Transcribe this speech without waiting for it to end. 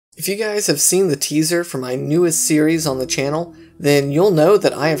If you guys have seen the teaser for my newest series on the channel, then you'll know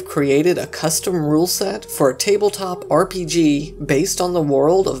that I have created a custom rule set for a tabletop RPG based on the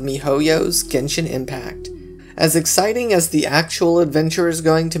world of Mihoyo's Genshin Impact. As exciting as the actual adventure is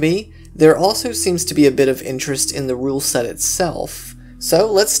going to be, there also seems to be a bit of interest in the rule set itself.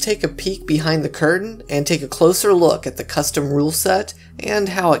 So let's take a peek behind the curtain and take a closer look at the custom rule set and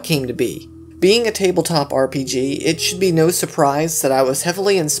how it came to be. Being a tabletop RPG, it should be no surprise that I was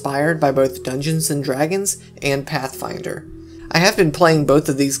heavily inspired by both Dungeons & Dragons and Pathfinder. I have been playing both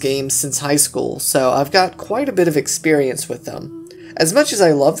of these games since high school, so I've got quite a bit of experience with them. As much as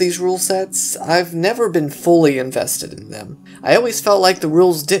I love these rule sets, I've never been fully invested in them. I always felt like the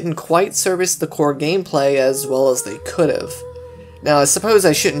rules didn't quite service the core gameplay as well as they could have. Now, I suppose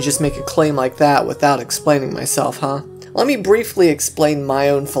I shouldn't just make a claim like that without explaining myself, huh? Let me briefly explain my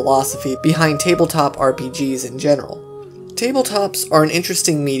own philosophy behind tabletop RPGs in general. Tabletops are an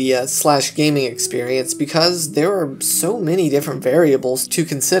interesting media/gaming experience because there are so many different variables to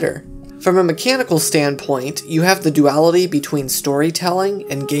consider. From a mechanical standpoint, you have the duality between storytelling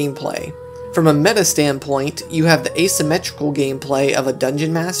and gameplay. From a meta standpoint, you have the asymmetrical gameplay of a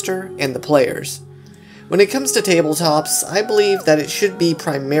dungeon master and the players. When it comes to tabletops, I believe that it should be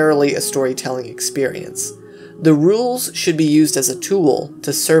primarily a storytelling experience. The rules should be used as a tool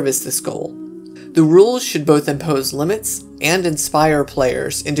to service this goal. The rules should both impose limits and inspire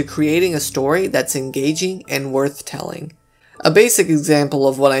players into creating a story that's engaging and worth telling. A basic example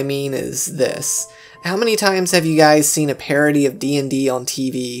of what I mean is this. How many times have you guys seen a parody of D&D on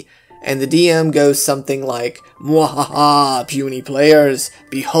TV, and the DM goes something like, "Mwahaha, puny players,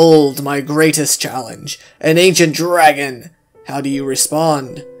 behold my greatest challenge, an ancient dragon. How do you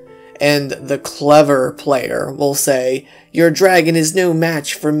respond?" And the clever player will say, "Your dragon is no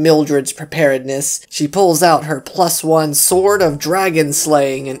match for Mildred's preparedness. She pulls out her +1 sword of dragon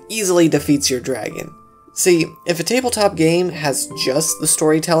slaying and easily defeats your dragon." See, if a tabletop game has just the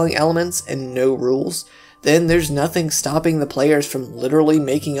storytelling elements and no rules, then there's nothing stopping the players from literally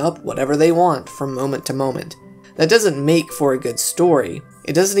making up whatever they want from moment to moment. That doesn't make for a good story.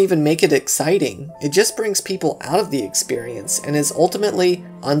 It doesn't even make it exciting. It just brings people out of the experience and is ultimately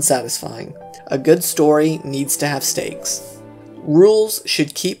unsatisfying. A good story needs to have stakes. Rules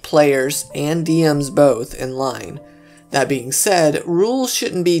should keep players and DMs both in line. That being said, rules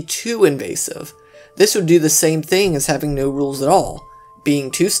shouldn't be too invasive. This would do the same thing as having no rules at all, being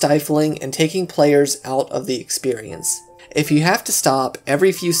too stifling and taking players out of the experience. If you have to stop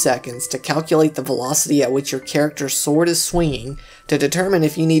every few seconds to calculate the velocity at which your character's sword is swinging to determine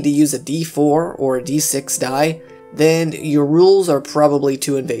if you need to use a D4 or a D6 die, then your rules are probably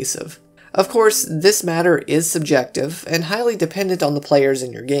too invasive. Of course, this matter is subjective and highly dependent on the players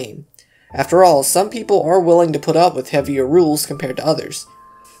in your game. After all, some people are willing to put up with heavier rules compared to others.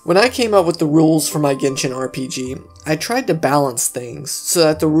 When I came up with the rules for my Genshin RPG, I tried to balance things so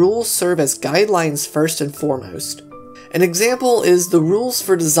that the rules serve as guidelines first and foremost. An example is the rules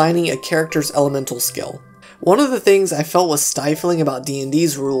for designing a character's elemental skill. One of the things I felt was stifling about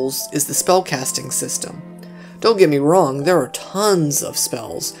D&D's rules is the spellcasting system. Don't get me wrong, there are tons of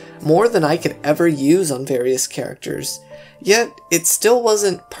spells, more than I could ever use on various characters, yet it still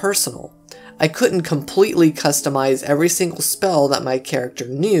wasn't personal. I couldn't completely customize every single spell that my character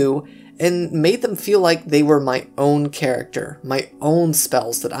knew and made them feel like they were my own character, my own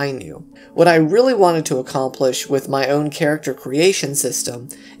spells that I knew. What I really wanted to accomplish with my own character creation system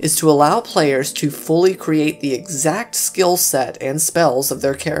is to allow players to fully create the exact skill set and spells of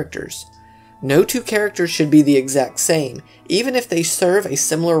their characters. No two characters should be the exact same, even if they serve a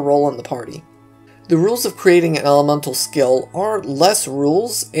similar role in the party. The rules of creating an elemental skill are less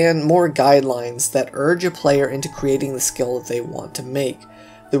rules and more guidelines that urge a player into creating the skill that they want to make.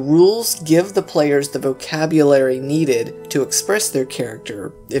 The rules give the players the vocabulary needed to express their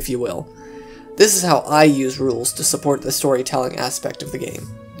character, if you will. This is how I use rules to support the storytelling aspect of the game.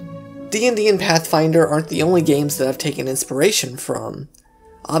 D&D and Pathfinder aren't the only games that I've taken inspiration from.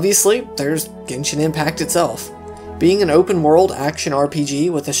 Obviously, there's Genshin Impact itself. Being an open-world action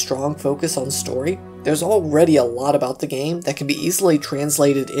RPG with a strong focus on story, there's already a lot about the game that can be easily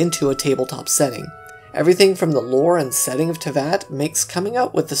translated into a tabletop setting. Everything from the lore and setting of Teyvat makes coming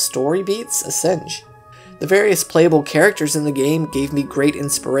up with the story beats a cinch. The various playable characters in the game gave me great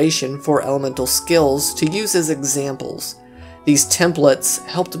inspiration for elemental skills to use as examples. These templates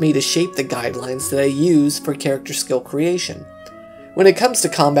helped me to shape the guidelines that I use for character skill creation. When it comes to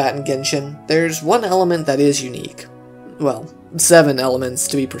combat in Genshin, there's one element that is unique. Well, 7 elements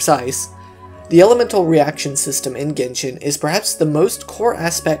to be precise. The elemental reaction system in Genshin is perhaps the most core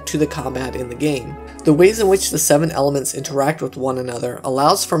aspect to the combat in the game. The ways in which the 7 elements interact with one another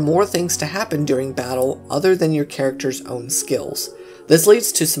allows for more things to happen during battle other than your character's own skills. This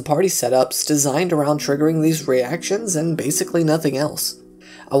leads to some party setups designed around triggering these reactions and basically nothing else.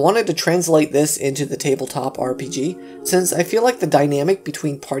 I wanted to translate this into the tabletop RPG, since I feel like the dynamic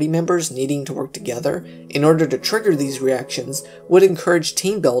between party members needing to work together in order to trigger these reactions would encourage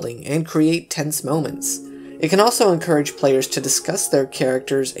team building and create tense moments. It can also encourage players to discuss their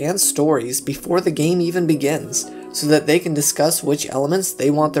characters and stories before the game even begins, so that they can discuss which elements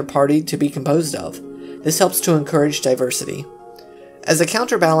they want their party to be composed of. This helps to encourage diversity. As a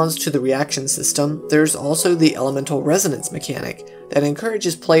counterbalance to the reaction system, there's also the elemental resonance mechanic that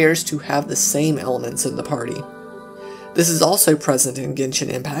encourages players to have the same elements in the party. This is also present in Genshin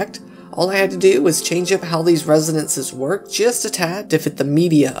Impact. All I had to do was change up how these resonances work just a tad to fit the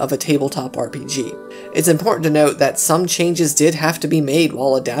media of a tabletop RPG. It's important to note that some changes did have to be made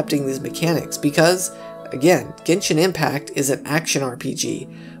while adapting these mechanics because, again, Genshin Impact is an action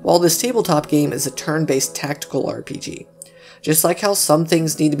RPG, while this tabletop game is a turn-based tactical RPG. Just like how some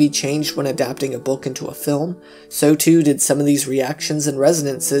things need to be changed when adapting a book into a film, so too did some of these reactions and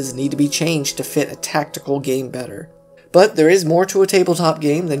resonances need to be changed to fit a tactical game better. But there is more to a tabletop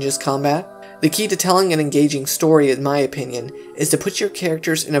game than just combat. The key to telling an engaging story, in my opinion, is to put your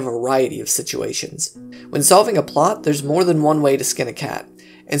characters in a variety of situations. When solving a plot, there's more than one way to skin a cat.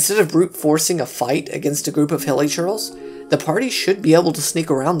 Instead of brute forcing a fight against a group of hilly churls, the party should be able to sneak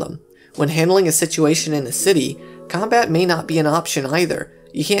around them. When handling a situation in a city, combat may not be an option either.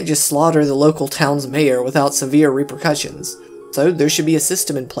 You can't just slaughter the local town's mayor without severe repercussions. So there should be a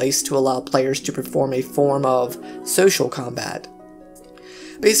system in place to allow players to perform a form of social combat.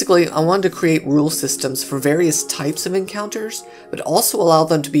 Basically, I wanted to create rule systems for various types of encounters, but also allow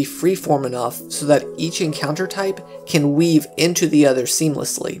them to be freeform enough so that each encounter type can weave into the other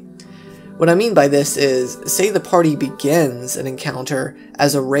seamlessly. What I mean by this is, say the party begins an encounter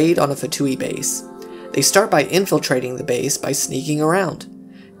as a raid on a Fatui base. They start by infiltrating the base by sneaking around.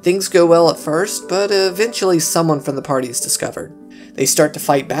 Things go well at first, but eventually someone from the party is discovered. They start to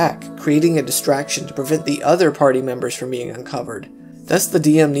fight back, creating a distraction to prevent the other party members from being uncovered. Thus the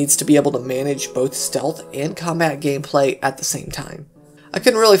DM needs to be able to manage both stealth and combat gameplay at the same time. I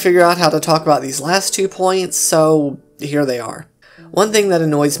couldn't really figure out how to talk about these last 2 points, so here they are. One thing that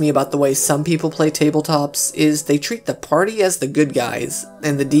annoys me about the way some people play tabletops is they treat the party as the good guys,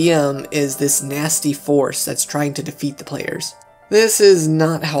 and the DM is this nasty force that's trying to defeat the players. This is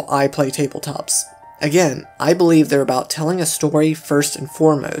not how I play tabletops. Again, I believe they're about telling a story first and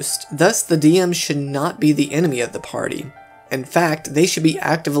foremost, thus the DM should not be the enemy of the party. In fact, they should be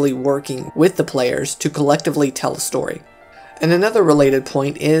actively working with the players to collectively tell a story. And another related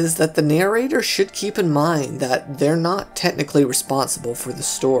point is that the narrator should keep in mind that they're not technically responsible for the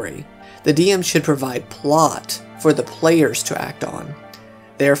story. The DM should provide plot for the players to act on.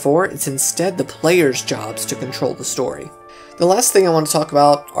 Therefore, it's instead the players' jobs to control the story. The last thing I want to talk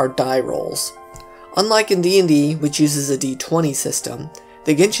about are die rolls. Unlike in D&D, which uses a D20 system,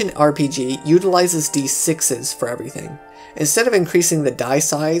 the Genshin RPG utilizes D6s for everything. Instead of increasing the die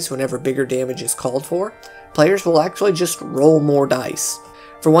size whenever bigger damage is called for, players will actually just roll more dice.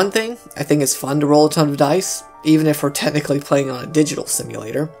 For one thing, I think it's fun to roll a ton of dice, even if we're technically playing on a digital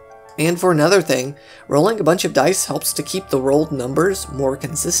simulator. And for another thing, rolling a bunch of dice helps to keep the rolled numbers more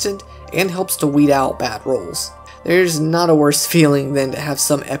consistent and helps to weed out bad rolls. There's not a worse feeling than to have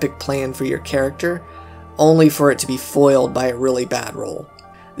some epic plan for your character, only for it to be foiled by a really bad roll.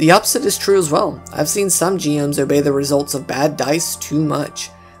 The opposite is true as well. I've seen some GMs obey the results of bad dice too much,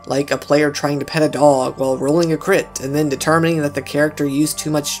 like a player trying to pet a dog while rolling a crit and then determining that the character used too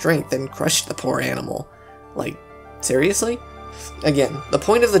much strength and crushed the poor animal. Like, seriously? Again, the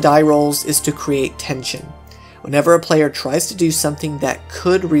point of the die rolls is to create tension. Whenever a player tries to do something that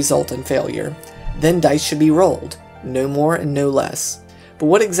could result in failure, then dice should be rolled, no more and no less. But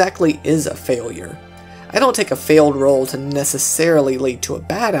what exactly is a failure? I don't take a failed roll to necessarily lead to a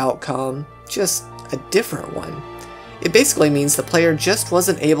bad outcome, just a different one. It basically means the player just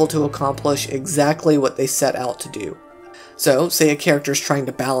wasn't able to accomplish exactly what they set out to do. So, say a character is trying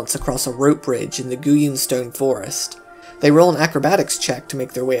to balance across a rope bridge in the Guyun Stone Forest. They roll an acrobatics check to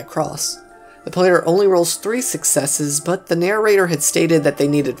make their way across. The player only rolls 3 successes, but the narrator had stated that they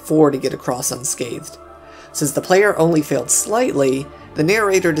needed 4 to get across unscathed. Since the player only failed slightly, the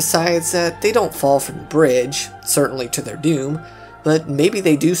narrator decides that they don't fall from the bridge, certainly to their doom, but maybe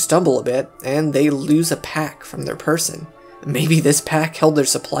they do stumble a bit, and they lose a pack from their person. Maybe this pack held their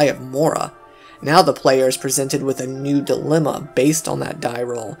supply of Mora. Now the player is presented with a new dilemma based on that die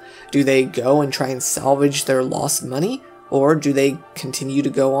roll. Do they go and try and salvage their lost money, or do they continue to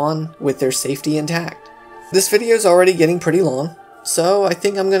go on with their safety intact? This video is already getting pretty long, so I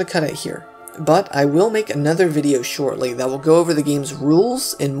think I'm going to cut it here. But I will make another video shortly that will go over the game's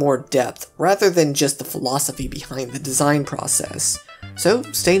rules in more depth, rather than just the philosophy behind the design process. So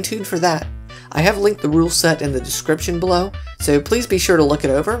stay tuned for that. I have linked the rule set in the description below, so please be sure to look it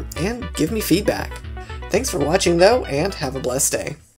over and give me feedback. Thanks for watching though, and have a blessed day.